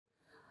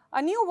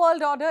A new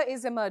world order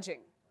is emerging,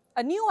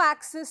 a new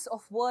axis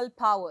of world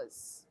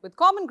powers with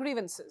common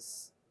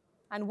grievances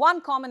and one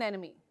common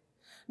enemy.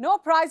 No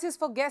prizes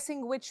for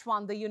guessing which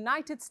one, the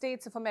United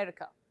States of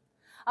America,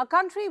 a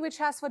country which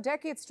has for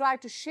decades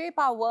tried to shape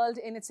our world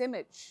in its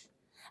image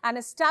and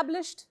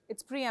established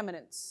its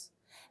preeminence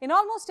in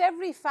almost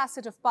every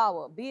facet of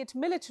power, be it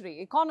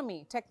military,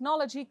 economy,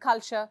 technology,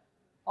 culture,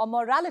 or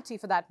morality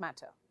for that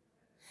matter.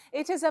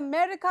 It is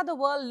America the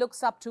world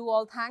looks up to,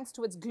 all thanks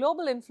to its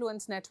global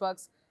influence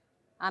networks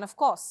and, of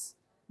course,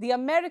 the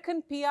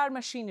American PR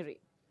machinery.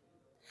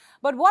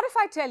 But what if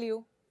I tell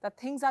you that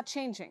things are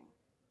changing?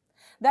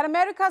 That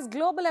America's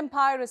global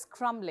empire is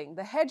crumbling,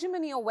 the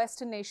hegemony of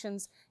Western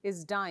nations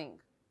is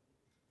dying,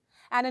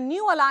 and a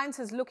new alliance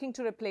is looking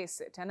to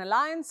replace it, an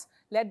alliance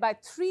led by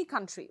three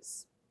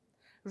countries: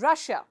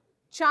 Russia,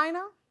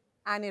 China,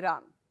 and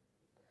Iran.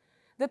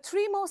 The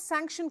three most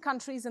sanctioned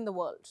countries in the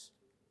world.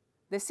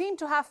 They seem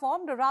to have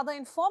formed a rather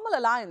informal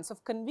alliance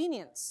of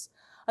convenience,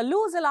 a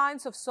loose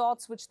alliance of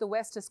sorts which the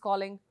West is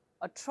calling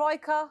a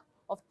troika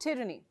of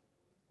tyranny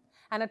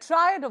and a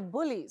triad of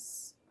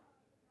bullies.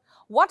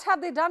 What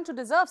have they done to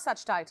deserve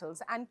such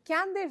titles, and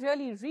can they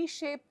really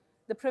reshape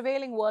the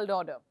prevailing world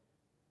order?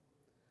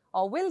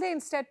 Or will they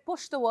instead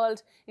push the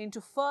world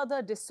into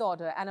further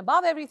disorder? And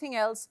above everything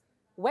else,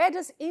 where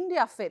does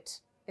India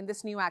fit in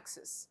this new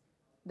axis?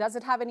 Does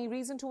it have any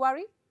reason to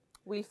worry?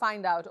 We'll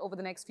find out over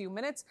the next few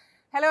minutes.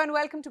 Hello and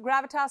welcome to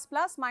Gravitas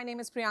Plus. My name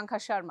is Priyanka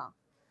Sharma.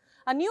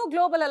 A new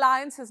global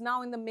alliance is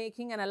now in the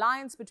making, an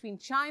alliance between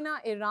China,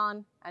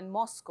 Iran, and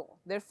Moscow.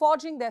 They're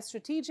forging their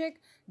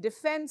strategic,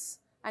 defense,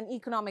 and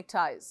economic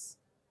ties.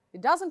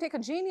 It doesn't take a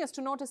genius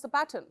to notice the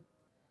pattern.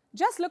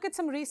 Just look at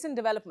some recent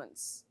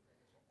developments.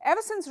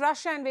 Ever since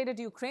Russia invaded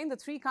Ukraine, the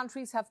three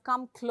countries have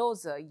come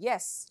closer.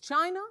 Yes,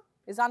 China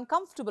is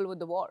uncomfortable with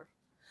the war,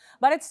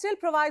 but it still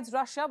provides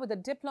Russia with a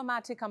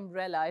diplomatic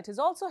umbrella. It is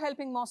also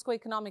helping Moscow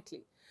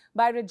economically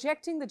by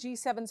rejecting the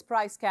G7's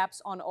price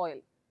caps on oil.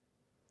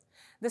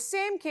 The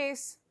same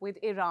case with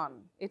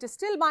Iran. It is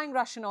still buying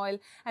Russian oil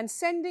and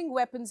sending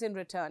weapons in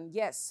return.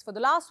 Yes, for the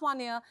last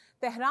 1 year,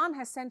 Tehran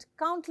has sent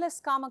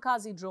countless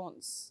kamikaze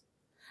drones.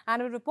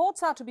 And if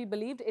reports are to be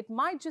believed, it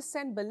might just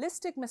send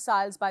ballistic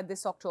missiles by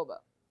this October.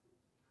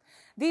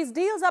 These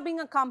deals are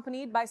being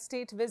accompanied by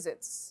state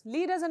visits.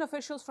 Leaders and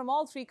officials from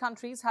all three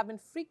countries have been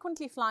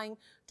frequently flying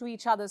to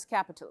each other's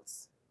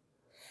capitals.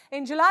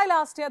 In July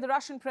last year, the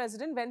Russian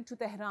president went to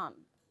Tehran.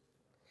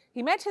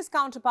 He met his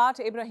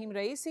counterpart, Ibrahim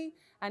Raisi,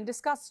 and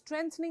discussed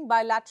strengthening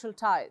bilateral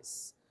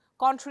ties.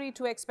 Contrary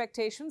to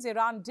expectations,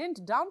 Iran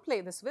didn't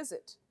downplay this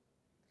visit.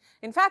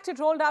 In fact, it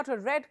rolled out a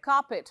red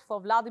carpet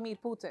for Vladimir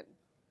Putin.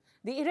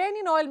 The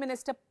Iranian oil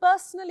minister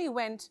personally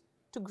went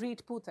to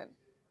greet Putin.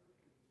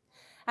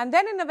 And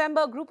then in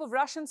November, a group of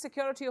Russian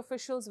security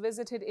officials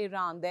visited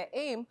Iran. Their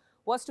aim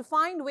was to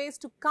find ways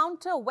to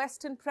counter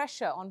Western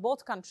pressure on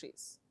both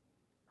countries.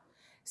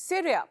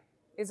 Syria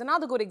is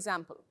another good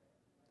example.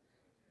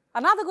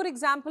 Another good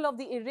example of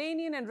the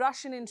Iranian and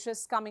Russian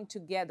interests coming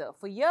together.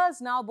 For years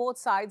now, both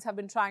sides have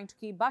been trying to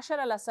keep Bashar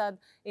al-Assad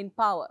in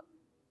power.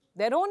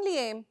 Their only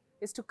aim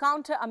is to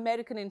counter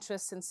American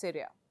interests in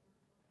Syria.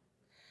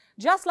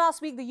 Just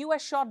last week, the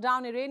US shot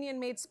down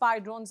Iranian-made spy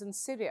drones in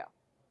Syria.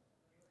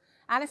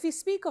 And if we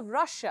speak of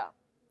Russia,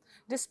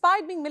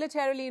 despite being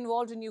militarily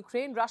involved in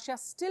Ukraine, Russia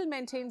still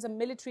maintains a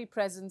military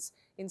presence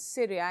in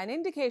Syria, an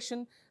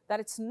indication that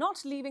it's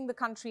not leaving the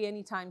country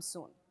anytime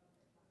soon.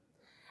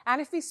 And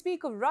if we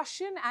speak of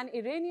Russian and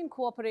Iranian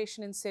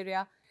cooperation in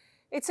Syria,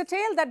 it's a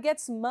tale that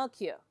gets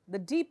murkier the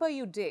deeper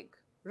you dig.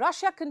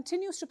 Russia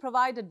continues to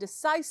provide a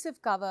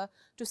decisive cover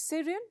to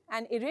Syrian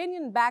and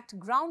Iranian-backed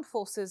ground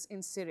forces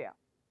in Syria.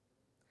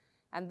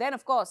 And then,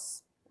 of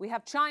course, we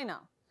have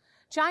China.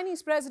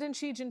 Chinese President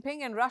Xi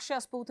Jinping and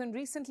Russia's Putin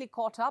recently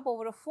caught up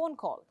over a phone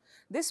call.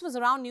 This was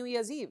around New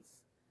Year's Eve.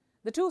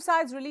 The two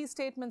sides released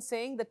statements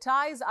saying the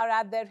ties are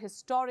at their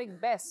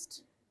historic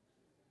best.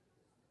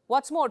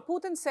 What's more,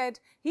 Putin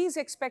said he's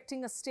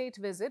expecting a state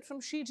visit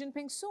from Xi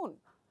Jinping soon.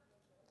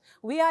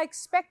 "We are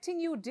expecting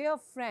you, dear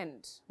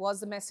friend," was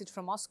the message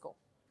from Moscow.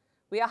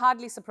 We are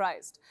hardly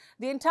surprised.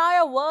 The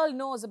entire world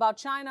knows about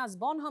China's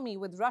bonhomie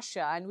with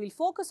Russia, and we'll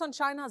focus on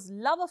China's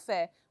love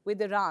affair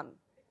with Iran,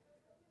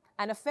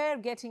 an affair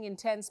getting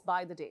intense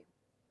by the day.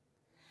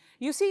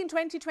 You see, in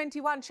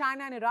 2021,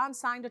 China and Iran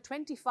signed a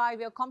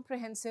 25-year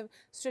comprehensive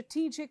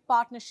strategic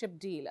partnership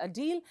deal, a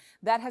deal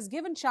that has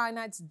given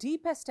China its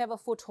deepest ever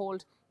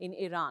foothold in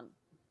Iran,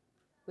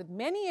 with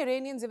many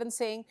Iranians even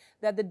saying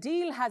that the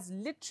deal has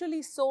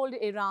literally sold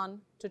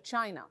Iran to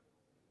China.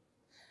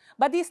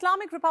 But the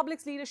Islamic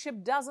Republic's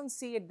leadership doesn't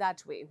see it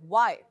that way.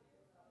 Why?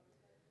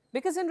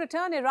 Because in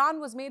return, Iran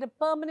was made a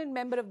permanent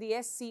member of the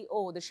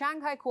SCO, the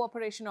Shanghai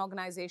Cooperation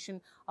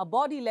Organization, a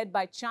body led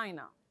by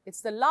China.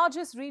 It's the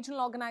largest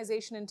regional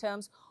organization in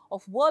terms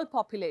of world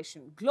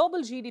population,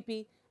 global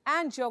GDP,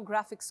 and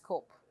geographic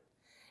scope.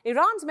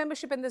 Iran's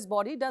membership in this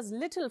body does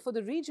little for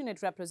the region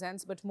it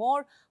represents, but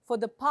more for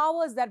the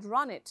powers that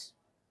run it,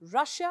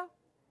 Russia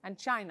and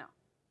China.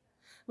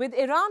 With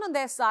Iran on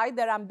their side,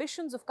 their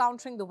ambitions of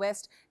countering the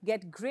West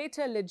get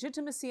greater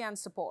legitimacy and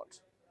support.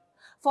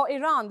 For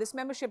Iran, this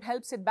membership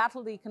helps it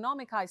battle the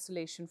economic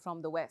isolation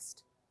from the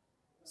West.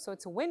 So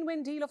it's a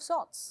win-win deal of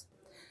sorts.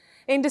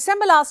 In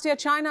December last year,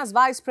 China's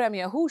Vice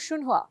Premier Hu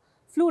Shunhua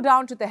flew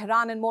down to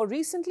Tehran, and more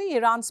recently,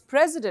 Iran's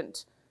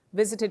president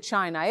visited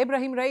China,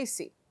 Ebrahim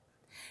Raisi.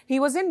 He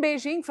was in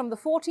Beijing from the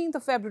 14th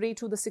of February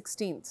to the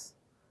 16th.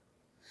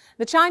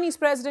 The Chinese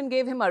president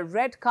gave him a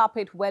red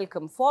carpet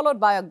welcome, followed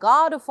by a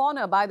guard of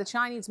honor by the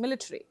Chinese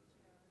military.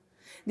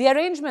 The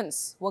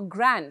arrangements were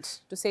grand,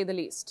 to say the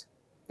least.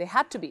 They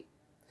had to be.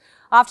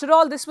 After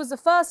all, this was the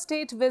first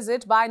state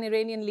visit by an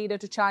Iranian leader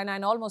to China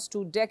in almost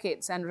 2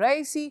 decades, and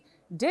Raisi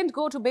didn't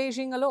go to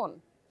Beijing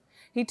alone.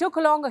 He took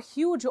along a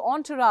huge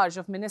entourage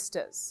of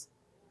ministers.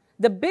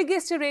 The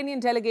biggest Iranian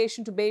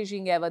delegation to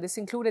Beijing ever. This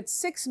included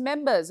 6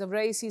 members of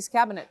Raisi's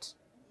cabinet.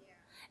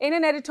 In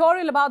an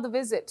editorial about the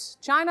visit,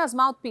 China's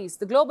mouthpiece,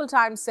 the Global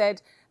Times,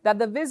 said that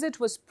the visit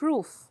was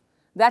proof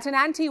that an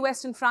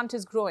anti-Western front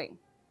is growing.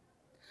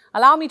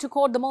 Allow me to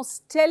quote the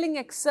most telling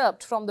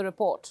excerpt from the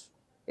report.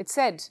 It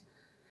said,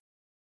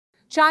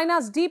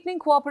 China's deepening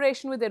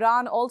cooperation with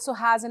Iran also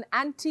has an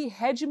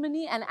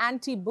anti-hegemony and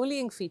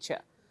anti-bullying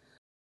feature.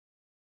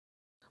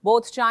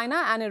 Both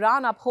China and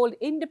Iran uphold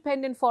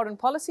independent foreign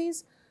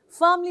policies,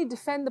 firmly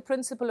defend the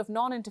principle of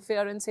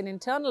non-interference in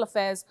internal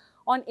affairs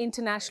on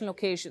international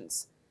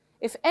occasions.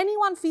 If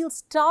anyone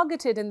feels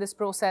targeted in this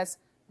process,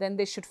 then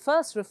they should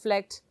first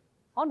reflect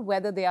on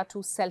whether they are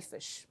too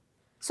selfish.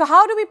 So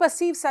how do we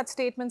perceive such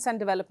statements and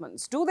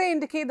developments? Do they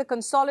indicate the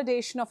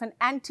consolidation of an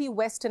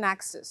anti-Western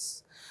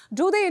axis?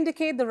 Do they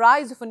indicate the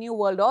rise of a new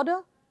world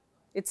order?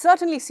 It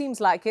certainly seems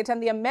like it,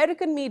 and the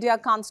American media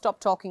can't stop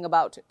talking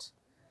about it.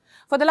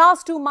 For the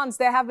last 2 months,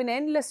 there have been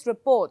endless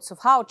reports of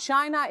how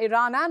China,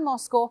 Iran and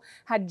Moscow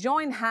had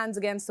joined hands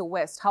against the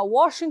West, how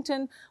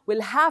Washington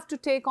will have to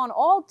take on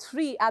all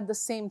 3 at the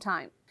same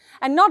time.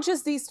 And not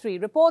just these 3.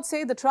 Reports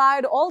say the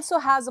triad also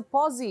has a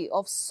posse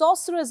of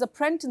sorcerers'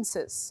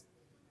 apprentices.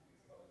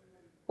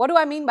 What do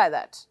I mean by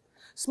that?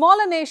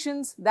 Smaller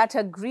nations that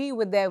agree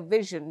with their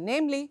vision,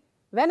 namely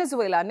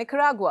Venezuela,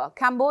 Nicaragua,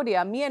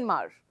 Cambodia,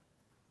 Myanmar,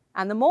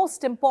 and the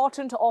most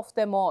important of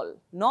them all,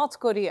 North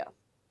Korea.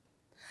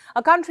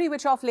 A country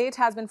which of late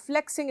has been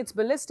flexing its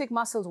ballistic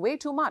muscles way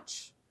too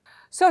much.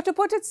 So to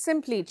put it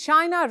simply,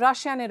 China,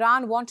 Russia and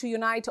Iran want to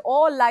unite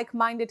all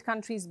like-minded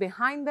countries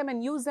behind them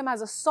and use them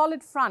as a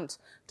solid front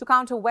to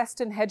counter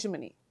Western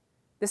hegemony.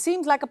 This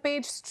seems like a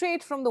page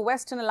straight from the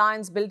Western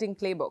alliance building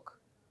playbook.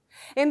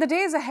 In the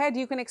days ahead,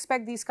 you can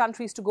expect these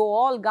countries to go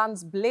all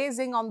guns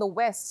blazing on the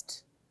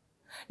West.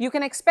 You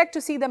can expect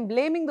to see them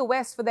blaming the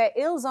West for their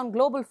ills on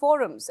global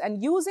forums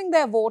and using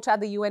their vote at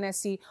the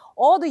UNSC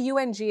or the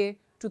UNGA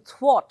to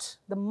thwart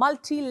the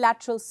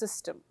multilateral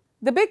system.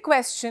 The big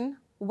question,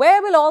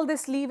 where will all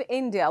this leave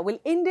India? Will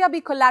India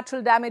be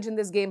collateral damage in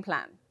this game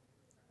plan?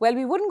 Well,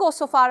 we wouldn't go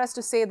so far as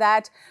to say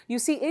that. You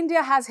see,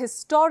 India has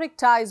historic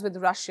ties with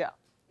Russia.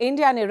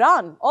 India and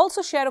Iran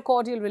also share a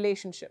cordial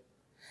relationship.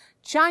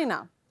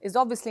 China is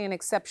obviously an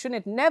exception.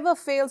 It never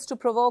fails to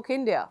provoke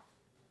India.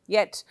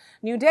 Yet,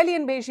 New Delhi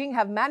and Beijing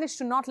have managed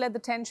to not let the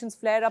tensions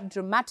flare up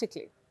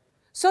dramatically.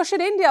 So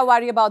should India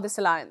worry about this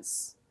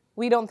alliance?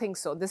 We don't think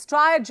so. This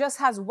triad just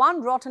has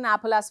one rotten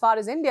apple as far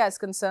as India is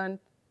concerned,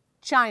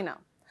 China.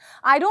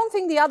 I don't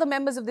think the other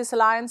members of this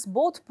alliance,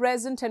 both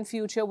present and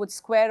future, would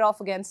square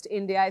off against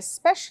India,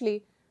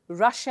 especially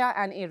Russia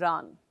and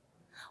Iran.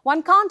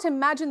 One can't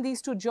imagine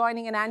these two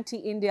joining an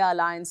anti-India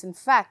alliance. In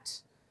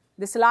fact,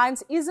 this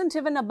alliance isn't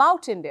even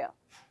about India.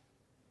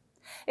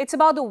 It's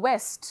about the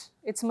West,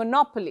 its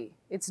monopoly,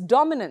 its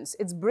dominance,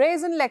 its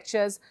brazen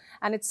lectures,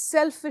 and its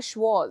selfish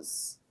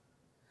wars.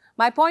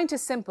 My point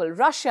is simple.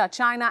 Russia,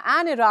 China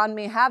and Iran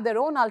may have their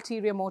own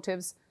ulterior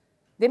motives.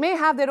 They may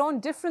have their own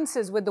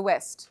differences with the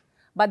West,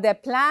 but their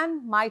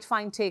plan might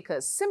find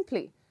takers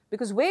simply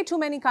because way too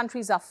many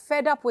countries are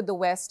fed up with the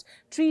West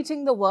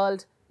treating the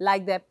world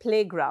like their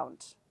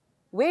playground,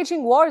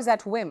 waging wars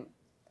at whim,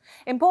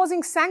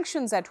 imposing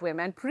sanctions at whim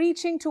and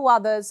preaching to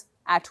others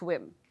at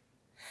whim.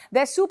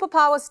 Their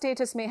superpower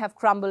status may have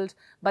crumbled,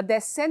 but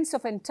their sense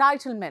of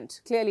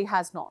entitlement clearly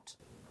has not.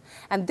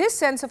 And this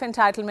sense of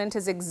entitlement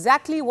is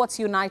exactly what's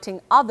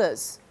uniting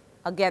others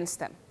against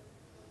them.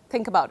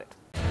 Think about it.